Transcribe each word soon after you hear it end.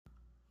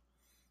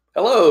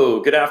Hello,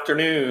 good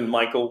afternoon.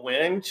 Michael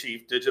Wynn,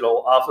 Chief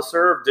Digital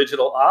Officer of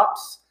Digital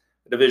Ops,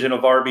 division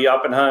of RB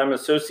Oppenheim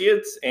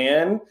Associates.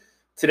 And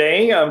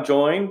today I'm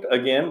joined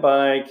again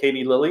by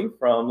Katie Lilly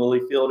from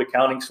Lilyfield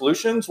Accounting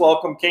Solutions.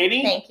 Welcome,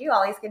 Katie. Thank you.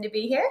 Always good to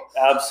be here.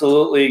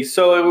 Absolutely.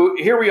 So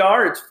here we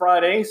are. It's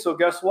Friday. So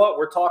guess what?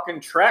 We're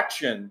talking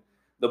Traction,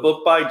 the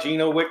book by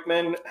Gino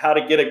Wickman, How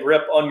to Get a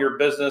Grip on Your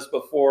Business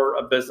Before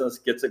a Business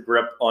Gets a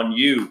Grip on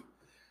You.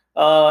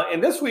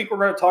 And this week, we're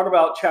going to talk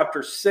about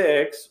chapter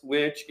 6,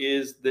 which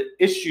is the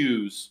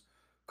issues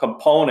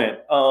component.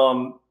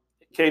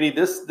 Katie,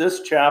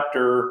 this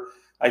chapter,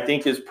 I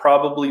think, is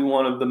probably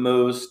one of the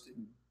most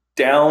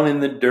down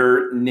in the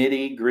dirt,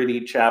 nitty gritty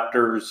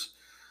chapters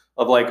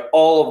of like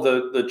all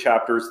of the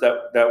chapters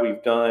that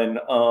we've done.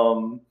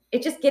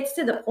 It just gets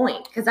to the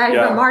point because I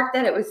remarked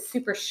that it was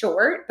super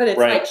short, but it's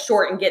like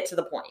short and get to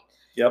the point.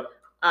 Yep.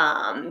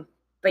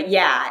 But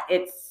yeah,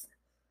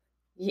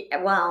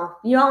 well,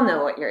 you all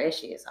know what your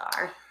issues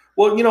are.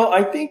 Well,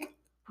 I think,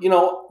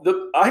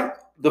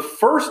 the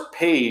first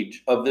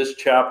page of this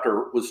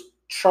chapter was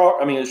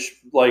it's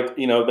like,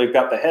 they've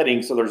got the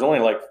heading, so there's only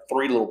like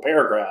 3 little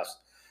paragraphs,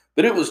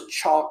 but it was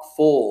chock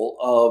full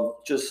of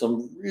just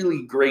some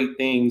really great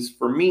things.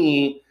 For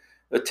me,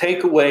 the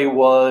takeaway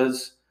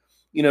was,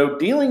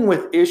 dealing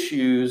with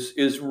issues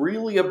is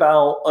really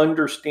about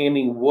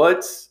understanding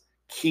what's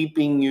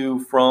keeping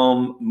you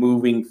from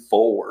moving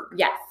forward.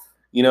 Yes.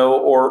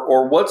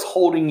 Or what's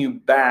holding you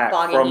back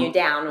from you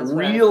down,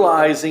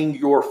 realizing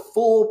your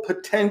full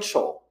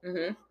potential.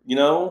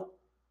 Mm-hmm.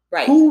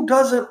 Right. Who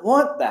doesn't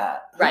want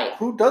that? Right.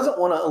 Who doesn't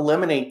want to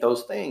eliminate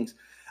those things?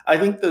 I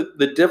think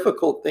the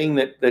difficult thing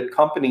that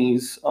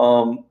companies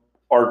are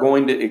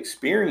going to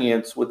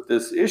experience with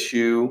this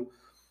issue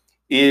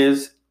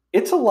is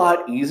it's a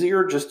lot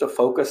easier just to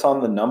focus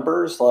on the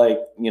numbers, like,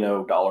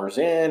 dollars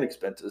in,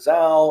 expenses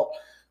out,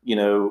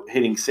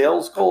 hitting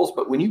sales goals.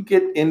 But when you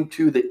get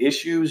into the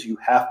issues, you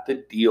have to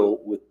deal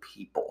with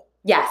people.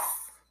 Yes.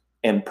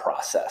 And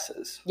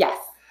processes. Yes.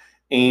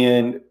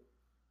 And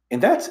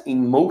that's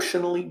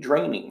emotionally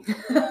draining.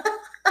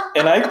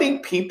 And I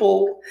think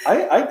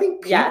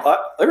yes.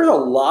 There's a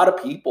lot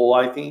of people,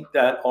 I think,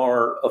 that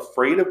are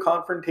afraid of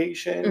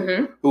confrontation,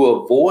 mm-hmm. who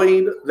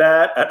avoid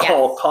that at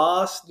all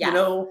costs,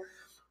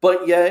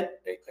 But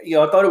yet,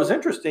 I thought it was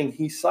interesting.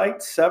 He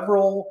cites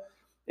several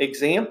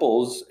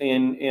examples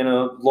in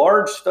a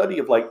large study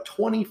of like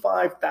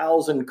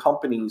 25,000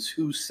 companies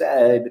who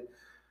said,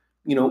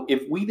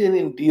 if we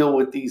didn't deal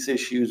with these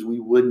issues, we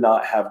would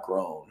not have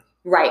grown.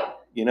 Right.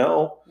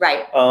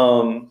 Right.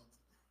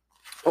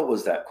 What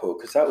was that quote?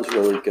 Because that was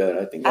really good.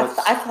 I think I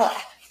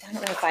don't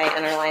know if I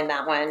underlined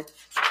that one.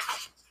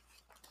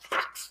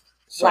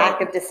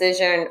 Lack of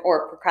decision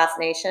or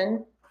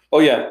procrastination. Oh,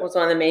 yeah. Was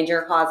one of the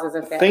major causes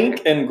of failure.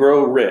 Think and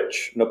Grow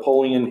Rich,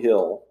 Napoleon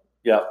Hill.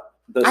 Yeah.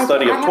 The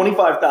study of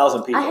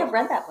 25,000 people. I have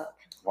read that book.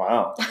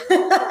 Wow.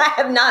 I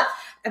have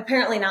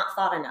apparently not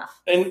thought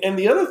enough. And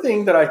the other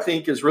thing that I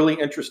think is really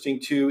interesting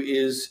too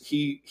is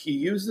he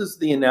uses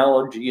the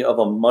analogy of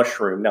a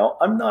mushroom. Now,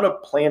 I'm not a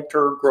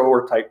planter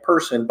grower type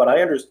person, but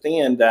I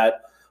understand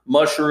that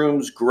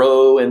mushrooms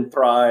grow and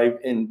thrive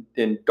in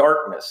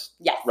darkness.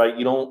 Yes. Right?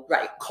 You don't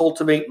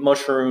cultivate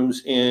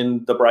mushrooms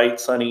in the bright,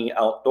 sunny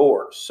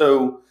outdoors.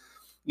 So,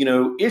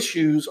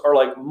 issues are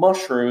like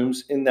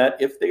mushrooms in that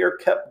if they are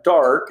kept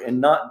dark and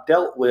not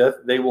dealt with,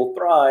 they will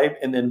thrive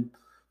and then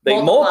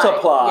they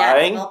multiply,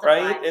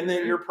 right? And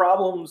then your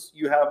problems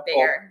you have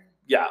bigger.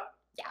 Yeah.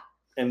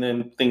 And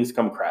then things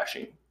come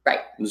crashing.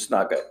 Right. It's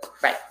not good.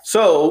 Right.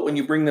 So when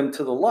you bring them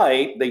to the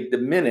light, they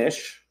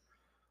diminish.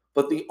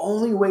 But the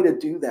only way to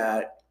do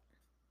that,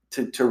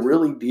 to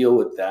really deal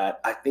with that,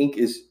 I think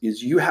is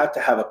you have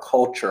to have a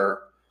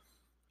culture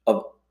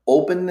of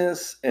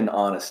openness and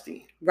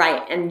honesty.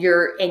 Right. And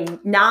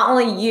not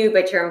only you,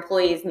 but your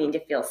employees need to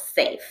feel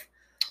safe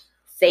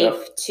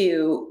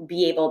to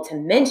be able to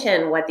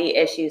mention what the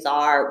issues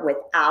are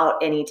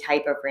without any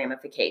type of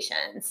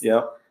ramifications.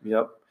 Yep.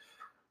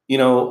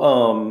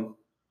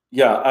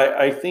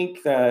 I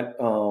think that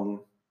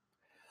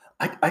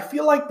I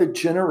feel like the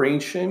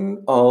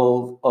generation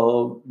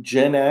of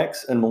Gen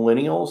X and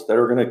millennials that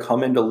are going to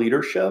come into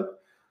leadership,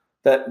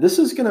 that this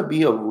is going to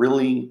be a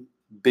really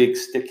big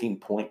sticking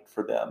point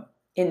for them.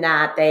 In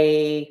that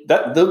they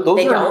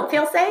don't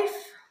feel safe?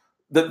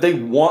 That they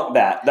want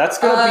that. That's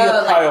going to be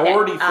a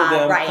priority for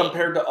them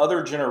compared to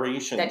other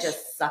generations. That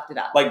just sucked it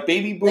up. Like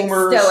baby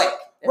boomers. Like stoic.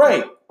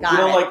 Right.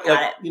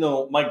 Got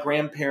it. My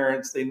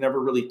grandparents, they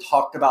never really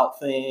talked about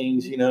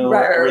things,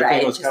 Right,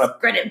 everything was just kind of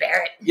grin and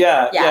bear it.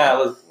 Yeah.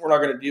 We're not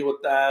going to deal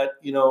with that,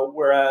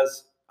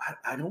 whereas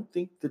I don't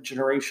think the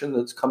generation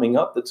that's coming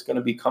up, that's going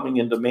to be coming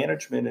into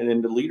management and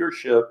into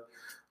leadership,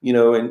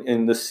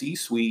 in the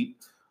C-suite,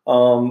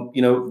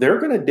 they're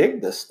going to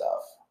dig this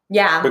stuff.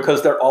 Yeah.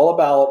 Because they're all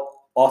about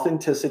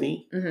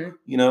authenticity. Mm-hmm.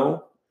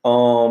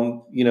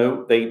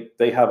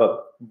 They have a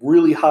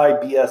really high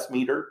BS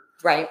meter.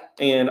 Right.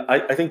 And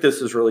I think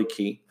this is really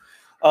key.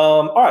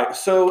 All right.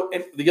 So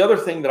the other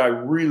thing that I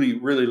really,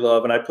 really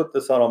love, and I put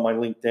this out on my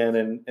LinkedIn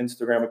and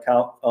Instagram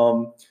account,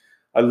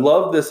 I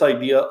love this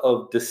idea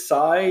of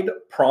decide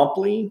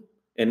promptly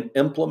and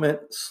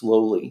implement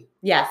slowly.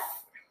 Yes.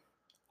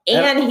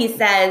 And he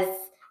says,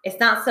 it's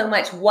not so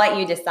much what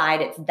you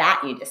decide, it's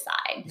that you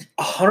decide.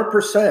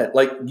 100%.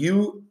 Like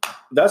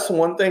that's the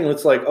one thing.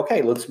 It's like,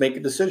 okay, let's make a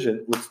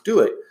decision. Let's do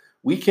it.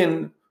 We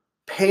can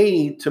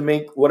pay to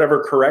make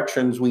whatever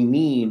corrections we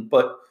need,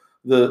 but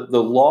the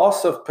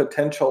loss of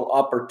potential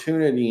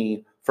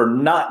opportunity for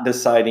not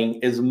deciding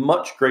is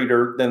much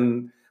greater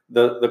than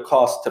the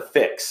cost to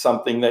fix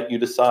something that you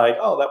decide,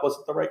 oh, that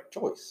wasn't the right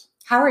choice.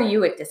 How are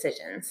you at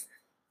decisions?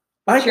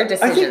 What's your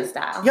decision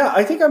style? Yeah,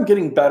 I think I'm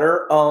getting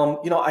better.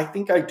 I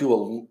think I do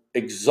an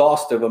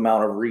exhaustive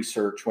amount of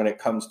research when it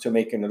comes to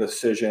making a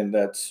decision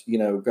that's,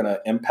 going to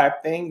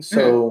impact things.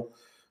 So,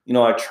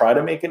 I try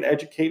to make an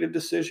educated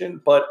decision,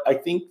 but I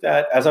think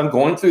that as I'm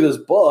going through this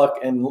book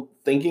and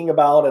thinking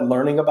about and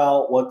learning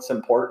about what's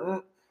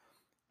important,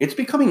 it's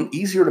becoming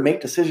easier to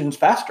make decisions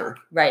faster.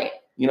 Right.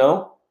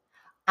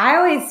 I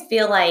always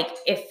feel like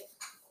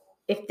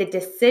if the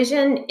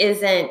decision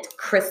isn't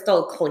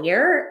crystal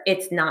clear,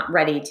 it's not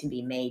ready to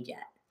be made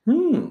yet.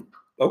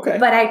 Okay.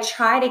 But I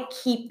try to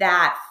keep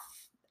that.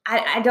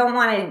 I don't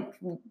want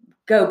to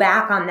go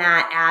back on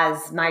that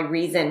as my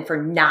reason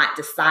for not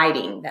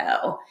deciding,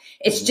 though.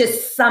 It's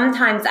just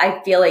sometimes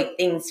I feel like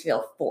things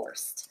feel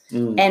forced.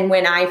 And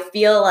when I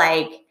feel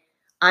like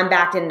I'm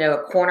backed into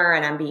a corner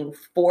and I'm being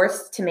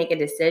forced to make a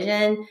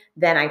decision,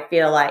 then I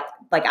feel like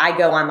I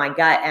go on my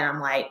gut and I'm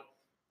like,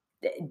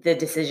 the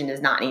decision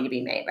does not need to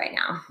be made right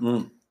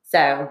now.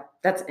 So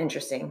that's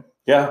interesting.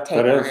 Yeah,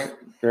 that is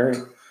very.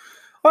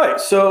 All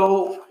right,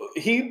 so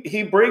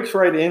he breaks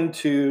right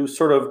into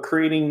sort of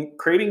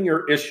creating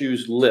your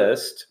issues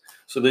list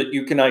so that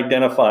you can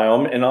identify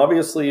them. And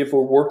obviously, if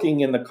we're working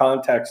in the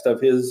context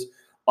of his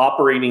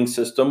operating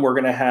system, we're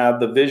going to have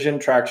the Vision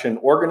Traction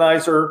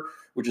Organizer,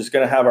 which is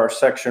going to have our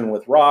section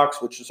with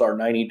rocks, which is our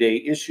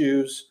 90-day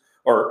issues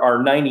or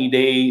our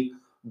 90-day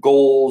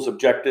goals,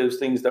 objectives,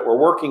 things that we're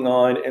working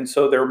on. And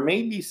so there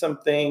may be some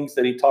things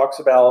that he talks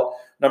about.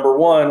 Number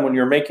one, when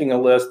you're making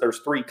a list, there's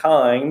three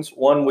kinds.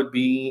 One would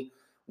be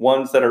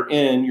ones that are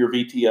in your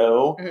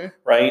VTO,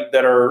 right?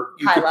 That are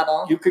high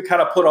level. You could kind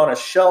of put on a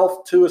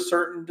shelf to a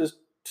certain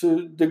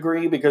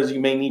degree because you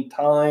may need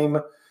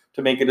time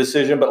to make a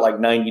decision, but like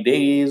 90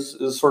 days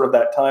is sort of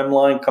that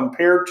timeline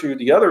compared to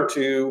the other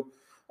two,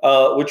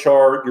 which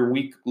are your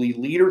weekly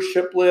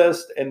leadership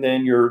list and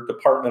then your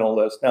departmental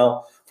list.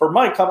 Now, for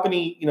my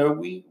company,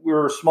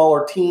 we're a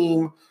smaller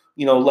team,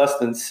 less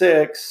than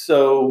 6.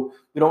 So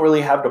we don't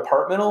really have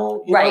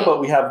departmental,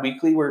 but we have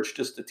weekly where it's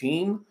just a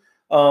team.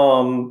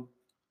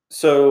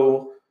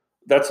 So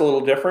that's a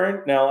little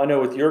different. Now, I know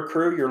with your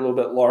crew, you're a little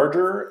bit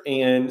larger.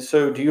 And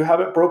so do you have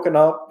it broken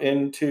up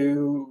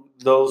into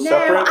those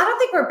separate? No, I don't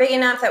think we're big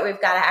enough that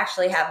we've got to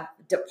actually have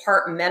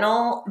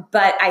departmental,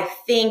 but I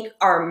think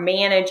our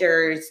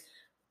managers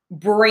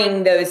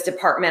bring those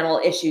departmental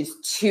issues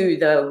to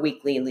the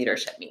weekly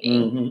leadership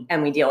meeting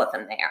and we deal with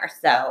them there.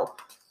 So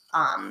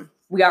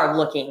we are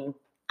looking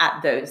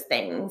at those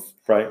things.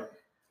 Right.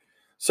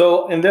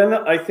 So, and then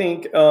I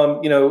think,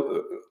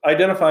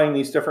 identifying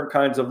these different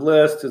kinds of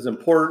lists is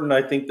important.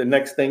 I think the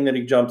next thing that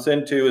he jumps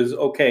into is,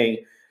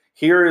 okay,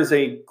 here is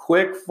a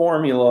quick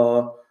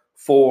formula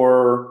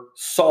for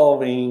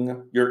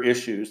solving your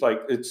issues.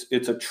 Like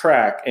it's a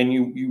track and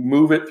you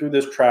move it through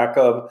this track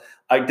of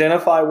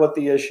identify what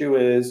the issue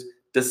is,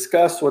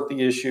 discuss what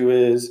the issue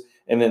is,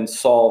 and then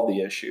solve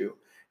the issue.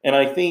 And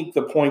I think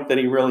the point that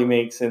he really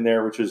makes in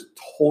there, which is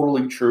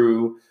totally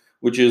true,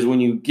 which is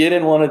when you get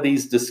in one of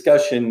these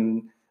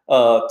discussion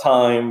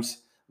times,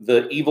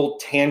 the evil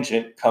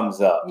tangent comes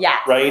up. Yeah.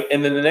 Right.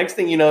 And then the next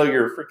thing you know,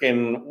 you're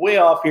freaking way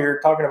off here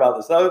talking about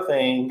this other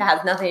thing. That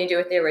has nothing to do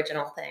with the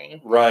original thing.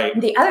 Right.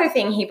 The other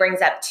thing he brings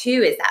up too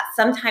is that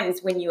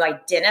sometimes when you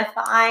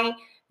identify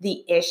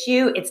the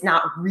issue, it's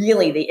not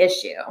really the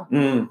issue,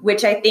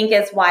 which I think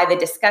is why the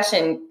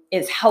discussion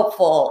is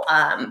helpful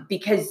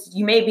because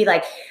you may be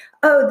like,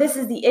 oh, this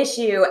is the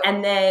issue.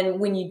 And then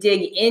when you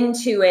dig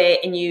into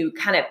it and you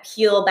kind of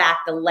peel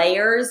back the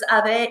layers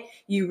of it,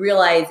 you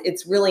realize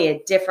it's really a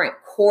different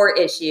core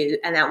issue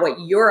and that what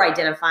you're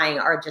identifying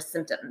are just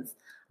symptoms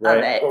of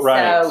it.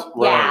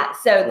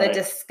 So the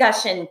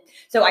discussion,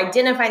 so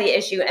identify the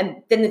issue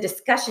and then the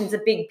discussion's a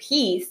big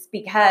piece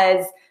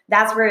because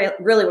that's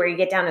really where you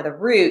get down to the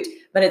root,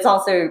 but it's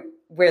also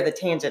where the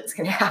tangents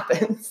can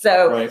happen.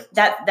 So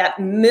that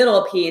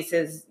middle piece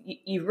is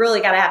you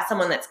really got to have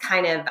someone that's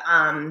kind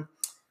of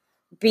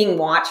being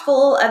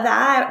watchful of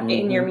that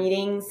in your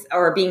meetings,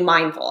 or being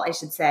mindful, I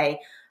should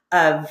say,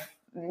 of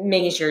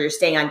making sure you're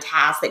staying on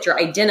task, that you're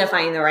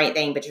identifying the right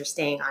thing, but you're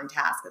staying on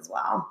task as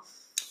well.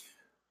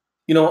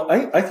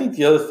 I think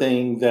the other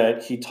thing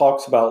that he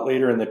talks about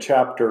later in the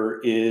chapter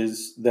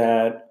is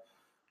that,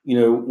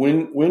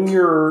 when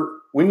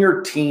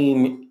your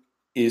team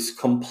is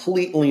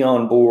completely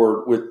on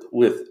board with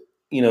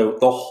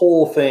the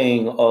whole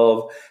thing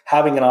of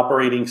having an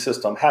operating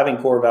system, having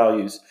core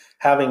values,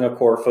 having a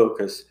core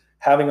focus,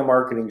 having a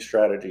marketing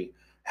strategy,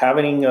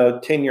 having a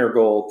 10-year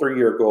goal,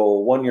 3-year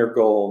goal, 1-year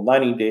goal,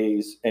 90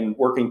 days, and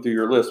working through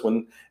your list.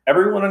 When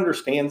everyone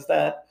understands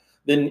that,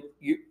 then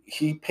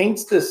he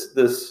paints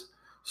this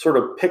sort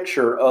of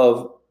picture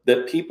of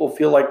that people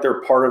feel like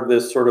they're part of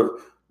this sort of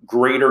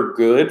greater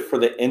good for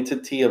the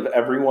entity of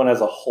everyone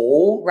as a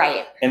whole.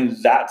 Right. And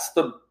that's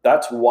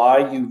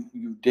why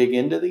you dig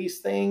into these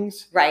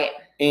things. Right.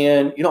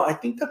 And, I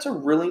think that's a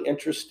really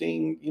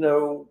interesting,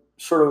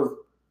 sort of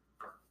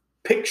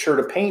picture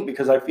to paint,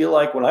 because I feel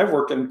like when I've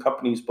worked in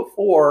companies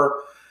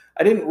before,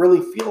 I didn't really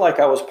feel like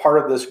I was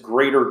part of this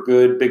greater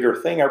good, bigger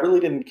thing. I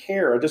really didn't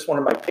care. I just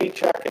wanted my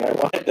paycheck, and I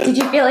wanted to. Did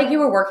you feel like you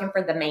were working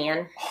for the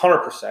man?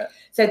 100%.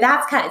 So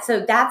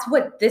that's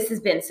what this has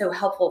been so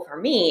helpful for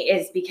me,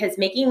 is because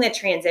making the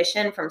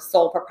transition from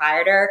sole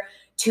proprietor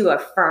to a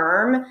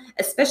firm,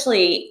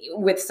 especially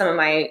with some of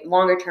my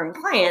longer term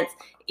clients,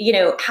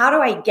 how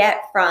do I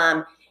get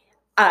from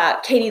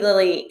Katie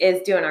Lilly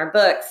is doing our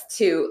books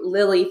to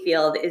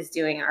Lilyfield is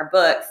doing our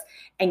books,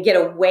 and get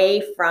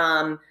away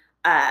from,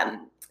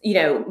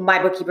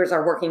 my bookkeepers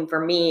are working for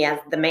me as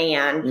the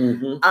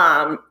man,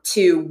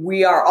 to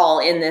we are all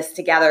in this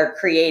together,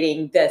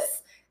 creating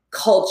this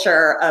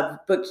culture of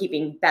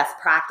bookkeeping best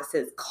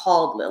practices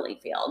called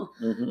Lilyfield.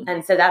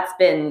 And so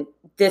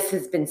this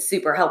has been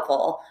super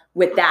helpful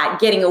with that,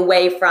 getting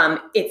away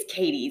from it's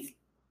Katie's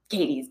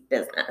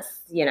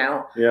business,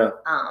 Yeah.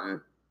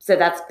 So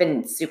that's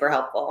been super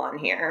helpful on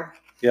here.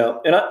 Yeah.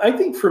 And I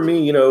think for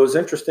me, it was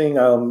interesting.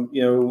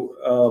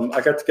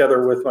 I got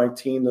together with my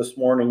team this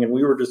morning, and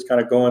we were just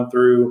kind of going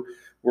through,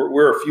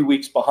 we're a few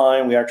weeks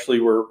behind. We actually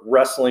were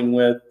wrestling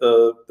with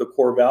the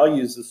core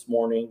values this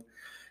morning.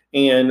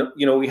 And,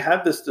 we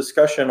had this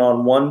discussion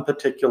on one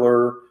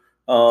particular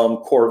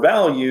core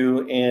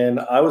value. And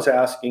I was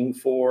asking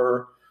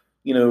for,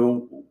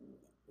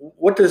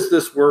 what does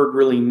this word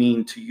really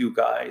mean to you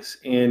guys?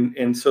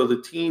 And so the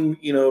team,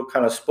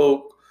 kind of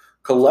spoke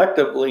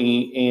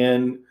collectively,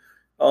 and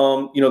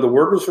the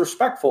word was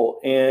respectful.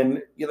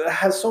 And it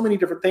has so many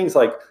different things.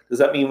 Like, does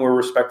that mean we're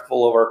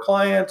respectful of our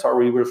clients? Are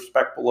we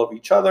respectful of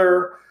each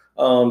other?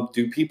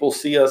 Do people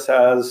see us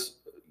as,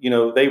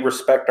 they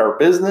respect our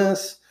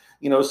business?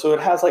 So it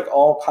has like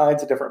all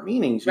kinds of different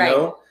meanings, you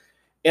know?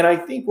 And I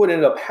think what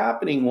ended up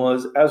happening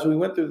was, as we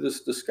went through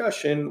this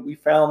discussion, we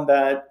found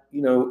that,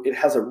 it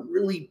has a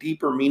really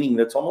deeper meaning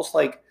that's almost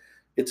like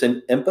it's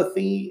an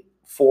empathy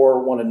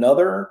for one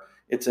another.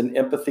 It's an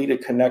empathy to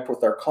connect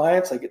with our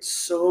clients. Like, it's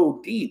so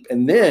deep.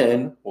 And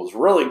then what was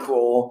really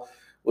cool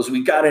was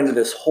we got into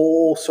this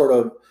whole sort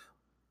of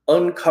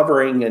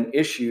uncovering an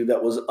issue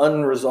that was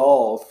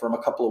unresolved from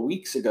a couple of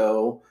weeks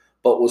ago,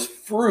 but was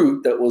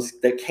fruit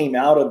that came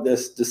out of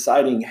this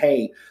deciding,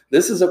 hey,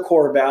 this is a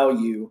core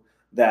value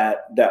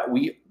that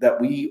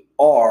we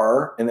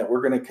are, and that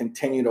we're going to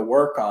continue to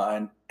work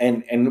on.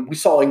 And we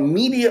saw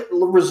immediate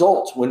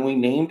results when we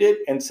named it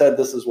and said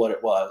this is what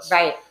it was.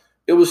 Right.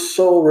 It was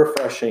so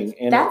refreshing.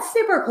 And that's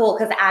super cool,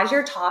 because as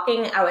you're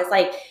talking, I was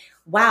like,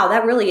 wow,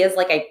 that really is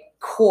like a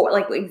core,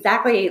 like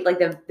exactly like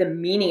the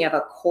meaning of a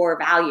core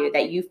value,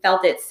 that you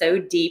felt it so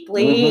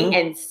deeply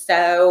and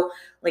so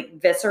like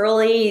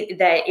viscerally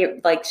that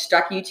it like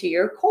struck you to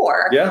your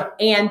core. Yeah.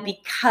 And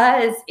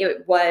because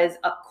it was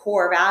a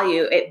core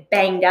value, it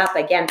banged up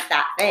against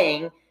that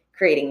thing,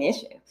 creating the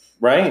issue.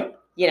 Right.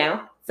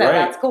 So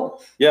that's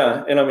cool.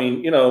 Yeah. And I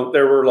mean,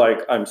 there were like,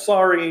 I'm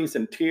sorry's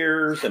and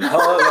tears and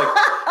hugs.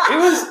 Like, it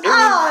was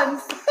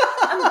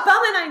I'm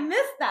bumming I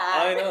missed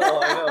that. I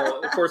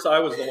know. Of course, I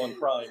was the one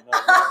crying.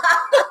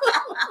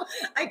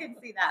 I can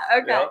see that.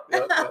 Okay.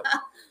 Yeah.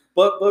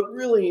 But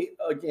really,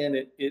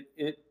 again,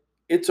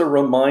 it's a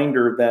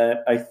reminder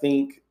that I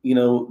think,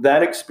 that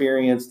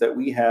experience that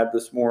we had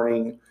this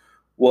morning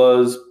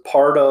was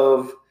part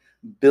of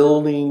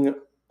building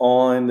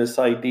on this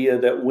idea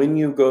that when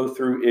you go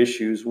through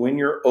issues, when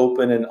you're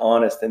open and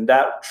honest, and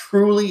that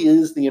truly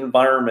is the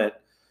environment,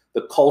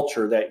 the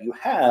culture that you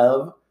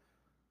have,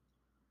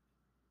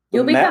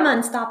 you'll become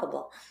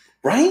unstoppable.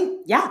 Right?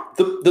 Yeah.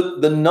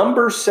 The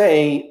numbers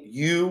say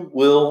you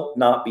will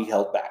not be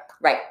held back.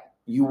 Right.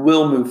 You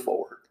will move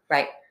forward.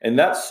 Right. And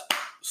that's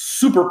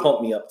super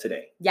pumped me up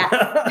today. Yes.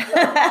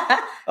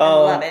 I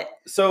love it.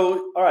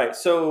 So, all right.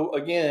 So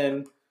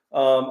again,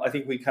 I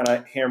think we kind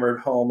of hammered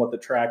home what the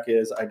track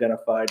is: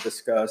 identify,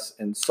 discuss,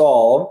 and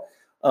solve.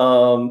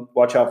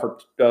 Watch out for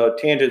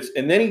tangents.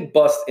 And then he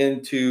busts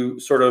into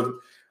sort of,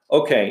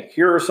 okay,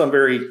 here are some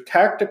very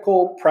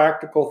tactical,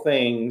 practical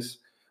things.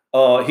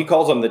 He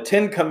calls them the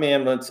 10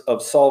 commandments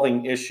of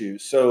solving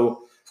issues.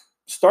 So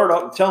start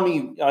out, tell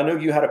me, I know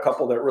you had a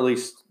couple that really,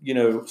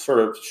 sort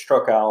of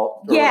struck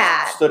out.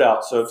 Or stood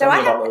out. So tell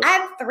me about those. I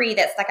had 3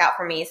 that stuck out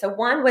for me. So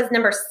one was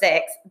number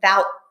 6,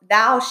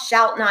 thou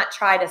shalt not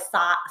try to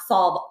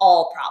solve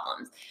all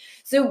problems.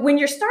 So when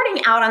you're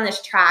starting out on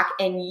this track,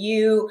 and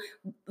you,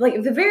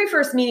 like the very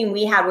first meeting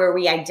we had where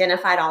we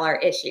identified all our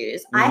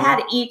issues, I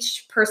had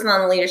each person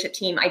on the leadership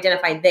team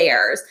identify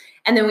theirs.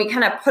 And then we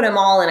kind of put them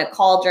all in a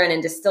cauldron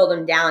and distilled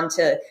them down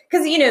to,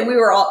 because, we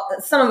were all,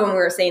 some of them we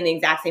were saying the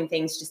exact same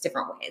things, just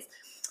different ways.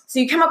 So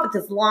you come up with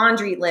this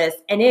laundry list,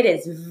 and it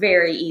is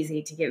very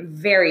easy to get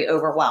very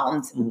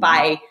overwhelmed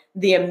by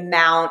the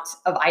amount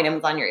of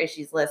items on your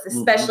issues list,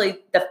 especially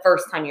the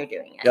first time you're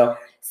doing it. Yeah.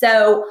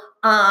 So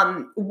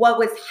what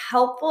was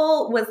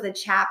helpful was the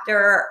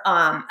chapter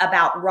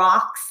about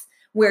rocks,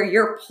 where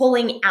you're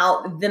pulling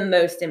out the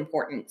most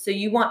important. So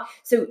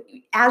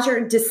as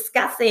you're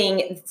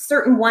discussing,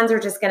 certain ones are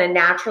just going to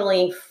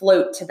naturally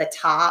float to the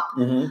top.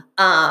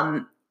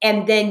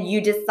 And then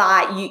you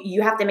decide,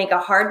 you have to make a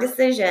hard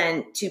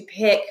decision to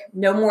pick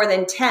no more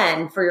than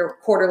 10 for your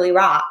quarterly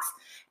rocks.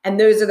 And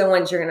those are the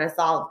ones you're going to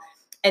solve.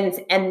 And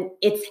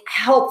it's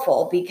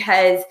helpful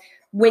because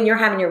when you're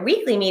having your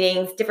weekly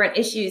meetings, different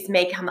issues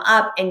may come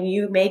up, and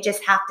you may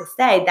just have to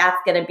say, that's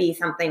going to be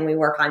something we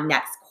work on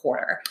next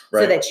quarter,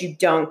 so that you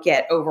don't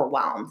get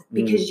overwhelmed,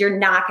 because you're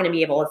not going to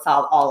be able to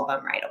solve all of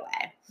them right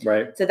away.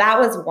 Right. So that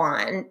was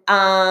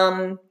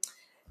one.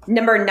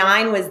 Number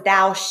 9 was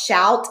thou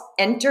shalt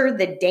enter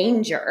the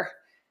danger.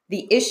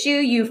 The issue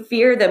you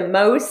fear the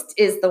most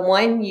is the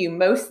one you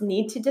most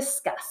need to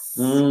discuss.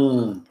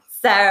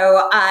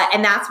 So,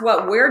 and that's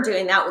what we're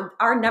doing. That was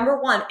our number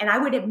 1. And I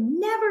would have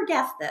never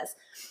guessed this.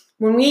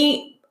 When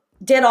we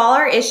did all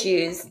our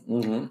issues,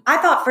 I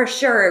thought for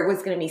sure it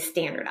was going to be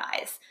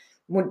standardized,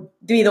 would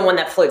be the one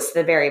that floats to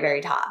the very,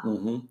 very top.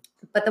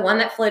 But the one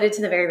that floated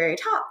to the very, very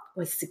top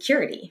was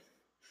security.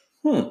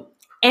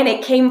 And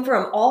it came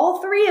from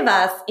all 3 of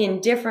us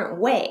in different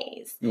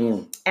ways.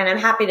 And I'm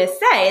happy to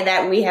say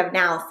that we have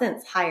now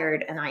since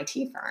hired an IT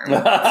firm.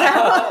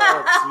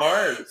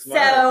 Smart.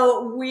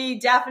 So we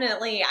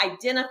definitely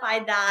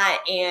identified that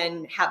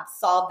and have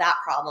solved that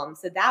problem.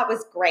 So that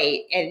was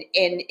great. And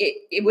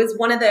it was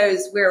one of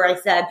those where I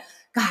said,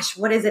 gosh,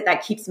 what is it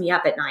that keeps me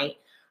up at night?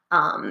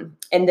 And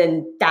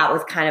then that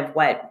was kind of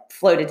what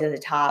floated to the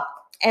top.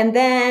 And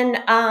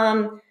then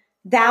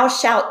thou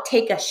shalt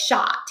take a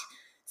shot.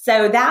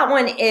 So that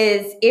one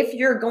is, if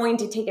you're going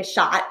to take a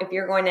shot, if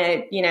you're going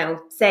to,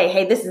 say,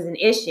 hey, this is an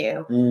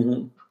issue,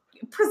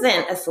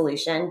 present a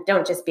solution.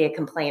 Don't just be a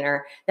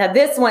complainer. Now,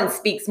 this one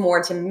speaks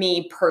more to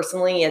me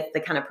personally as the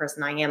kind of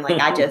person I am.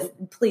 Like,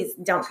 please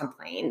don't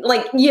complain.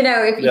 Like,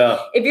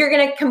 if you're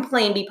going to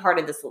complain, be part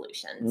of the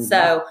solution.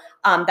 So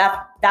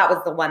that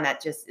was the one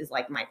that just is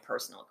like my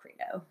personal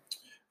credo.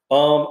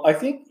 I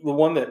think the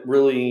one that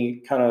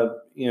really kind of,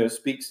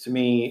 speaks to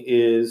me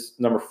is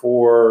number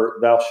 4,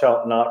 thou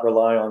shalt not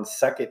rely on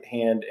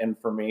secondhand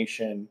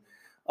information.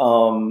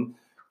 And,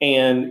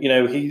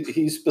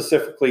 he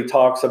specifically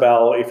talks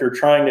about, if you're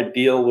trying to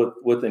deal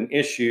with an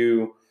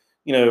issue,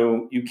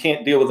 you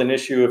can't deal with an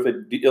issue if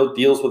it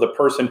deals with a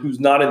person who's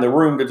not in the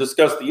room to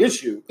discuss the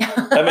issue.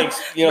 That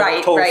makes,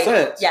 total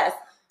sense. Yes.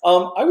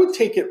 I would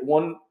take it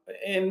one,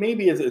 and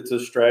maybe it's a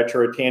stretch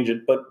or a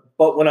tangent, but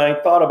when I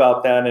thought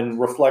about that and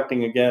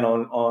reflecting again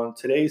on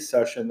today's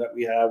session that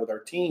we had with our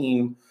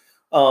team,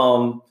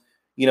 I've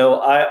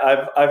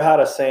had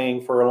a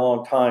saying for a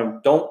long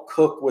time: don't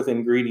cook with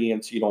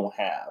ingredients you don't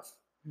have.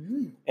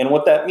 And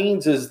what that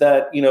means is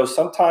that,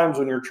 sometimes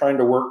when you're trying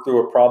to work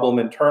through a problem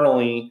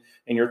internally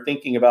and you're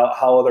thinking about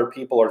how other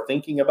people are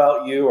thinking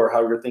about you or how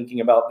you're thinking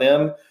about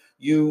them,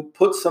 you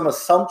put some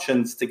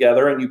assumptions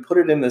together and you put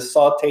it in this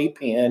saute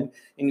pan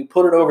and you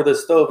put it over the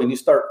stove and you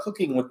start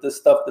cooking with this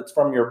stuff that's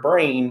from your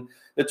brain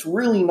that's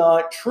really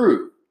not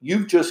true.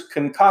 You've just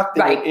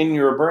concocted it in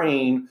your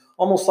brain,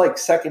 almost like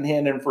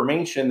secondhand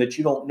information that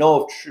you don't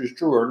know if it's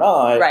true or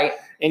not. Right.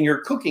 And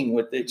you're cooking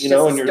with it,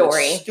 and you're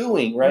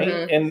stewing, right?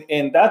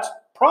 And that's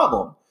a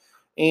problem.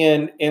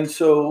 And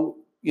so,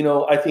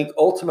 I think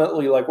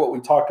ultimately, like what we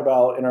talked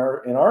about in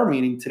our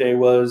meeting today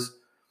was,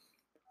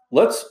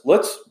 let's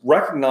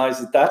recognize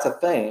that that's a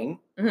thing,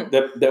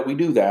 that we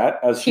do that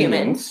as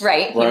humans,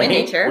 right? Human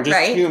nature, we're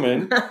just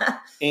human.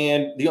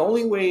 And the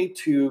only way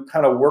to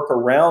kind of work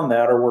around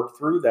that or work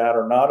through that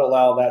or not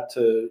allow that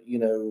to,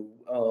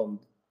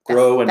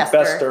 grow and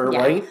fester,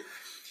 right,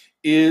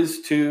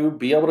 is to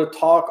be able to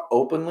talk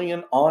openly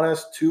and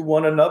honest to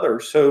one another.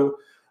 So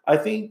I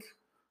think,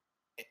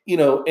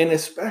 and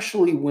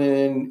especially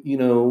when,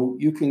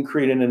 you can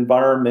create an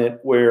environment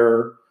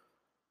where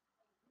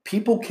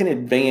people can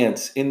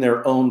advance in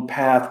their own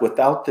path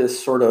without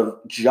this sort of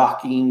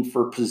jockeying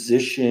for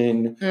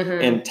position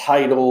and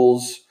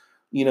titles.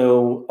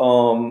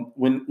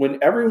 When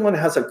everyone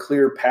has a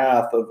clear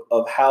path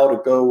of how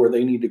to go where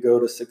they need to go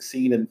to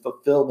succeed and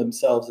fulfill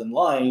themselves in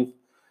life,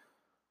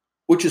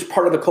 which is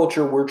part of the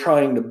culture we're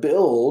trying to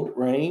build,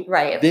 right?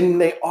 Right. Then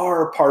they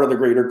are part of the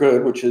greater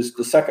good, which is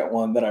the second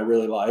one that I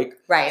really like.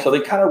 Right. So they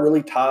kind of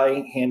really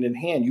tie hand in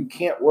hand. You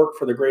can't work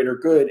for the greater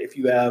good if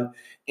you have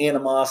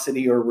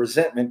animosity or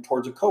resentment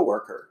towards a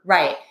coworker.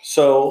 Right.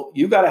 So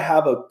you got to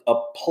have a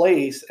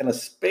place and a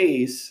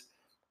space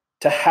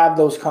to have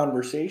those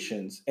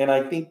conversations. And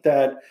I think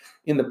that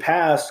in the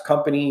past,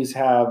 companies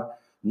have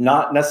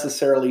not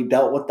necessarily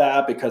dealt with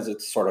that because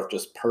it's sort of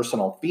just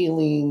personal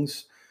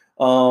feelings.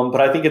 But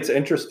I think it's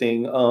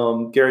interesting.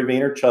 Gary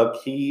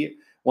Vaynerchuk,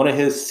 one of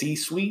his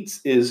C-suites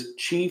is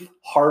Chief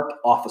Heart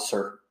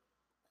Officer.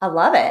 I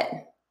love it.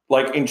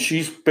 And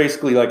she's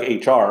basically like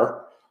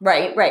HR.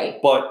 Right, right.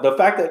 But the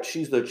fact that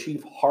she's the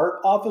chief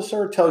heart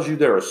officer tells you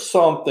there is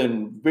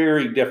something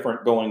very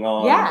different going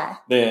on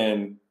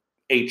than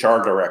HR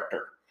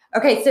director.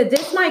 Okay, so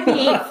this might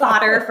be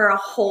fodder for a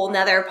whole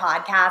nother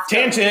podcast.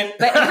 Tangent.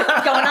 But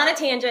going on a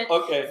tangent.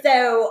 Okay.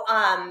 So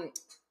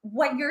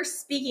what you're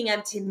speaking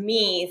of to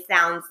me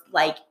sounds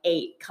like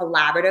a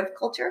collaborative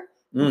culture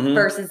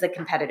versus a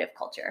competitive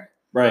culture.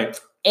 Right.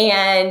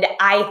 And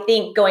I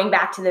think going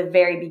back to the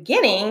very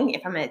beginning,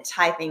 if I'm going to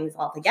tie things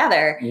all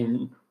together,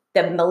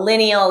 the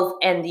millennials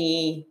and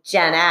the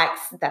Gen X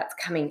that's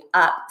coming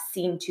up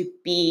seem to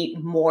be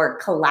more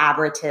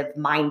collaborative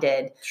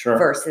minded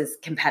versus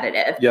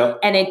competitive. Yep.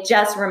 And it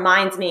just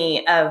reminds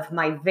me of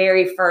my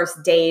very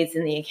first days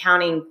in the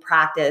accounting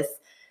practice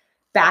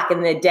back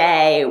in the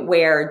day,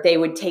 where they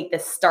would take the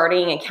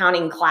starting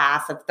accounting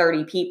class of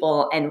 30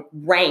 people and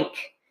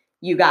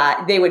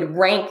they would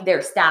rank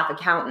their staff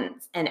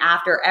accountants. And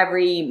after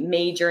every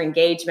major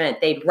engagement,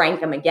 they'd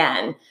rank them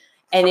again.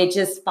 And it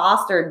just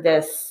fostered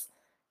this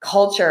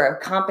culture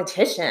of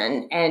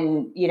competition.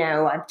 And,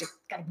 I've just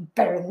got to be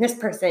better than this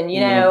person,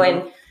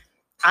 and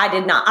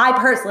I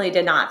personally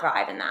did not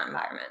thrive in that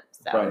environment.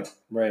 So.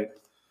 Right.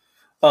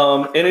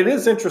 And it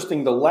is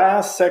interesting. The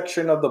last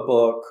section of the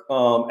book,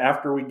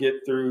 after we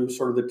get through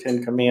sort of the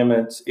 10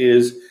 Commandments,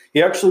 is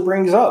he actually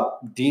brings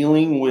up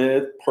dealing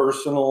with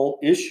personal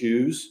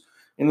issues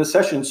in the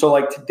session. So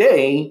like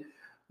today,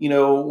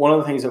 one of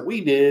the things that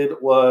we did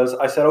was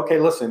I said, okay,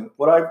 listen,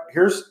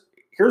 here's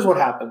what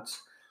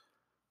happens.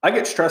 I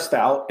get stressed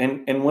out.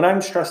 And when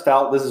I'm stressed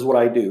out, this is what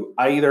I do.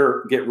 I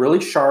either get really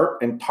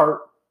sharp and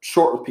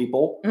short with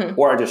people,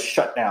 or I just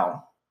shut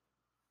down.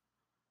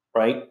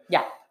 Right?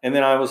 Yeah. And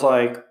then I was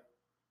like,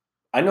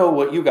 I know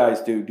what you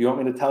guys do. Do you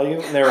want me to tell you?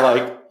 And they were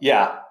like,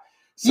 yeah.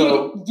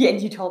 So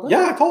you told them?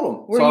 Yeah, I told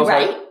them. Were you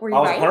right? Were you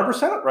right? I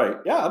was 100% right.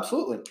 Yeah,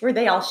 absolutely. Were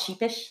they all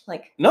sheepish?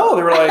 No,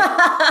 they were like,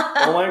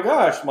 oh my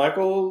gosh,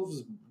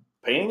 Michael's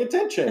paying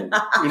attention,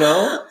 I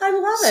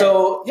love it.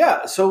 So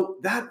yeah, so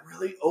that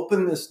really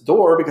opened this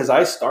door, because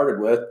I started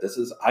with,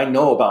 I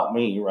know about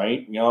me,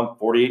 right? I'm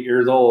 48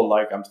 years old.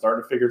 I'm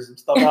starting to figure some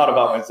stuff out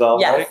about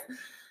myself, yes. right?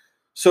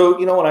 So,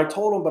 when I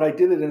told him, but I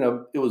did it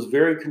it was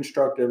very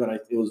constructive, and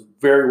it was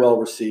very well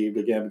received,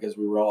 again, because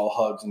we were all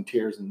hugs and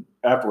tears and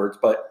afterwards,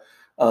 but,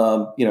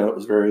 it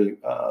was very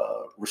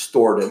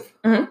restorative,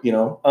 and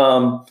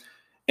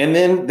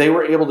then they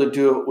were able to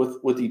do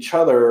it with each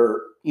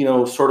other,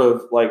 sort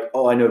of like,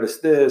 oh, I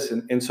noticed this.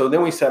 And so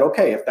then we said,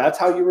 okay, if that's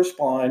how you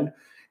respond,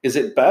 is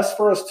it best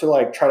for us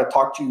to try to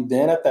talk to you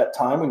then at that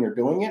time when you're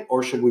doing it,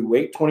 or should we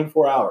wait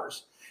 24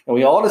 hours? And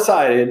we all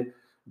decided,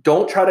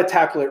 don't try to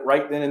tackle it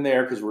right then and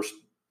there, because we're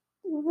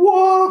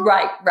what?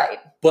 Right.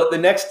 But the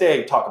next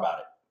day, talk about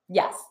it.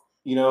 Yes.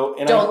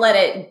 And don't let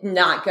it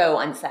not go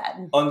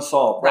unsaid.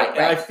 Unsolved. Right.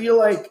 And I feel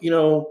like,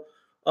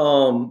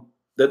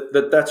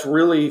 that's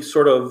really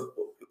sort of,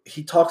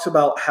 he talks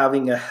about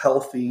having a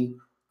healthy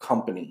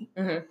company.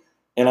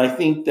 And I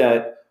think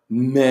that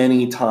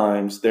many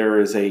times there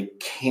is a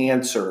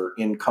cancer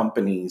in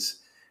companies,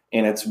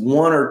 and it's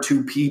one or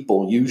two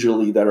people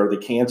usually that are the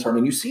cancer. I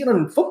mean, you see it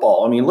in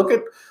football. I mean, look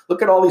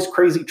at all these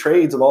crazy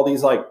trades of all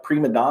these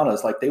prima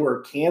donnas. They were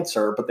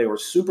cancer, but they were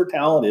super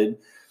talented,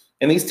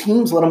 and these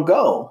teams let them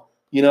go.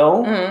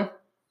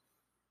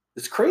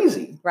 It's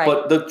crazy. Right.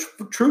 But the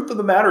truth of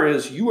the matter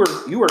is, you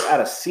are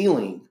at a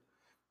ceiling.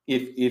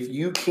 If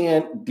you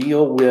can't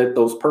deal with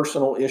those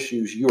personal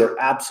issues, you are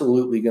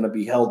absolutely going to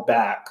be held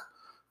back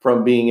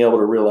from being able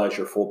to realize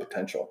your full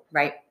potential.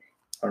 Right.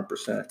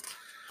 100%.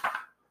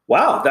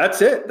 Wow,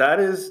 that's it. That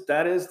is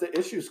the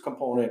issues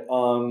component.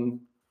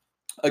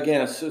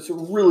 Again, it's a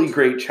really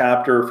great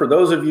chapter. For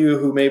those of you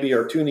who maybe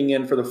are tuning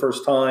in for the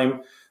first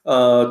time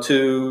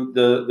to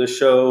the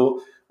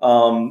show,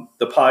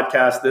 the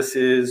podcast, this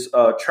is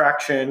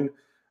Traction.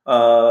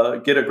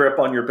 Get a grip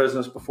on your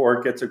business before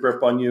it gets a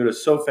grip on you. It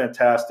is so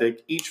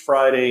fantastic. Each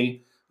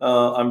Friday,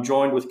 I'm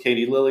joined with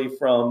Katie Lilly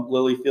from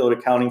Lilyfield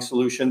Accounting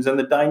Solutions, and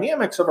the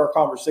dynamics of our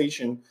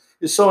conversation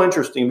is so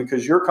interesting,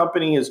 because your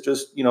company is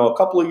just, a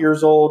couple of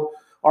years old.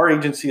 Our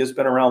agency has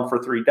been around for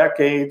 3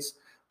 decades,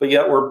 but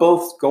yet we're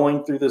both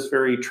going through this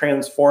very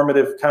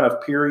transformative kind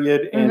of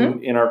period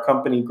in our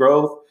company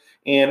growth.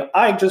 And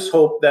I just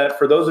hope that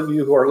for those of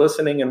you who are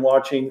listening and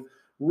watching,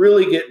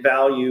 really get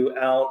value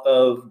out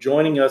of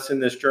joining us in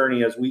this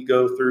journey as we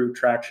go through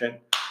Traction.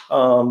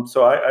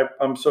 So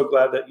I'm so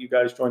glad that you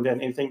guys joined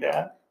in. Anything to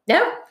add?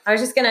 No, I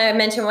was just going to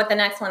mention what the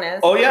next one is.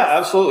 Oh, yeah,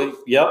 absolutely.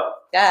 Yep.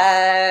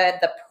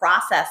 The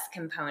process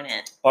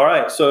component. All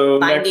right. So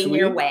finding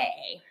your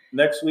way.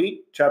 Next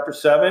week, chapter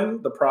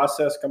 7, the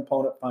process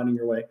component, finding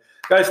your way.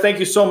 Guys, thank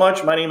you so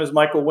much. My name is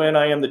Michael Wynn.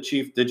 I am the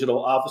Chief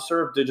Digital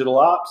Officer of Digital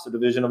Ops, the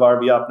division of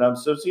RB Oppenheim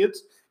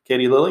Associates.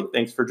 Katie Lilly,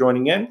 thanks for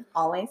joining in.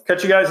 Always.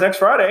 Catch you guys next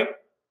Friday.